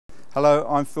Hello,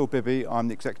 I'm Phil Bibby. I'm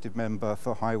the Executive Member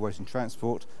for Highways and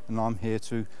Transport, and I'm here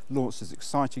to launch this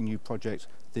exciting new project,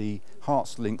 the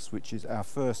HertsLynx, which is our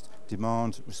first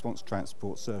demand response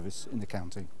transport service in the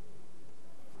county.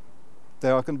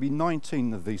 There are going to be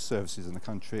 19 of these services in the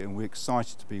country, and we're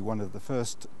excited to be one of the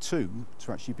first two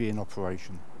to actually be in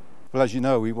operation. Well, as you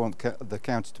know, we want the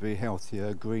county to be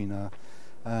healthier, greener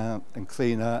and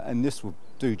cleaner, and this will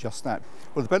do just that.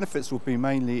 Well, the benefits will be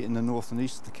mainly in the north and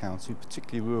east of the county,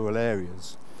 particularly rural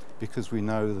areas, because we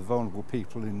know the vulnerable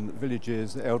people in the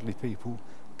villages, the elderly people,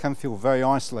 can feel very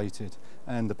isolated,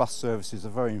 and the bus services are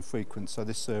very infrequent, so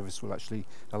this service will actually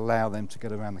allow them to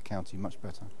get around the county much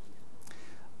better.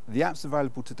 The app's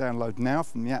available to download now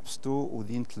from the App Store or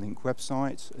the Interlink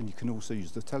website, and you can also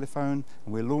use the telephone,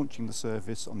 and we're launching the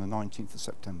service on the 19th of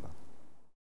September.